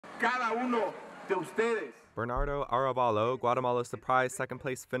cada uno de ustedes. Bernardo Arevalo, Guatemala's surprise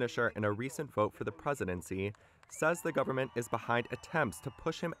second-place finisher in a recent vote for the presidency, says the government is behind attempts to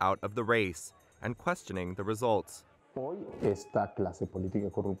push him out of the race and questioning the results.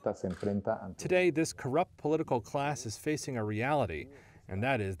 Today, this corrupt political class is facing a reality, and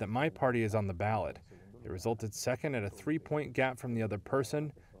that is that my party is on the ballot. It resulted second at a 3-point gap from the other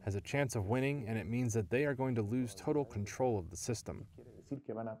person, has a chance of winning, and it means that they are going to lose total control of the system.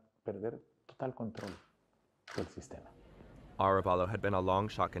 Arevalo had been a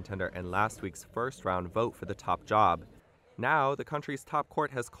long-shot contender in last week's first-round vote for the top job. Now, the country's top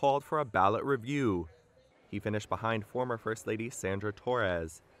court has called for a ballot review. He finished behind former First Lady Sandra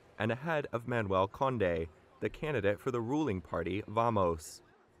Torres and ahead of Manuel Conde, the candidate for the ruling party, Vamos,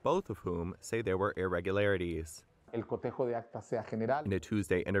 both of whom say there were irregularities. In a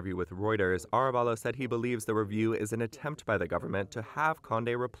Tuesday interview with Reuters, Arevalo said he believes the review is an attempt by the government to have Conde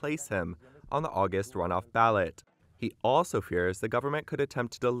replace him on the August runoff ballot. He also fears the government could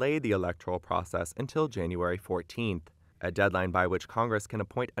attempt to delay the electoral process until January 14th, a deadline by which Congress can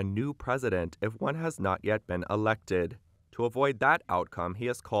appoint a new president if one has not yet been elected. To avoid that outcome, he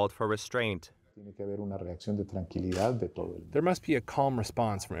has called for restraint. There must be a calm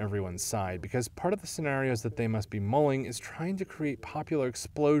response from everyone's side, because part of the scenarios that they must be mulling is trying to create popular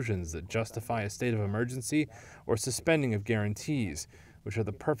explosions that justify a state of emergency or suspending of guarantees, which are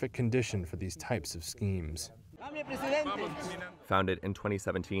the perfect condition for these types of schemes. Founded in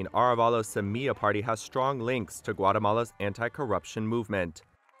 2017, Arevalo's Semilla party has strong links to Guatemala's anti-corruption movement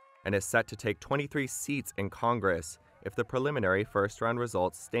and is set to take 23 seats in Congress if the preliminary first-round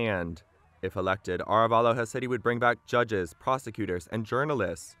results stand. If elected, Arevalo has said he would bring back judges, prosecutors, and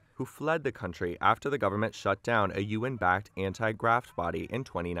journalists who fled the country after the government shut down a UN-backed anti-graft body in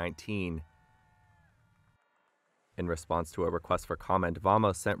 2019. In response to a request for comment,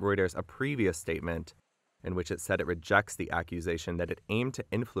 Vamos sent Reuters a previous statement in which it said it rejects the accusation that it aimed to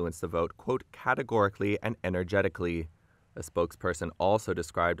influence the vote, quote, categorically and energetically. A spokesperson also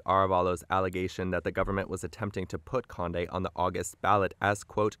described Arevalo's allegation that the government was attempting to put Conde on the August ballot as,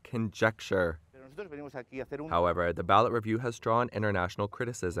 quote, conjecture. However, the ballot review has drawn international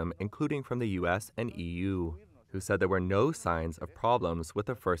criticism, including from the US and EU, who said there were no signs of problems with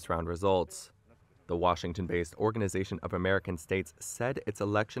the first-round results. The Washington-based Organization of American States said its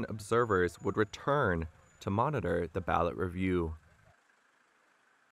election observers would return to monitor the ballot review.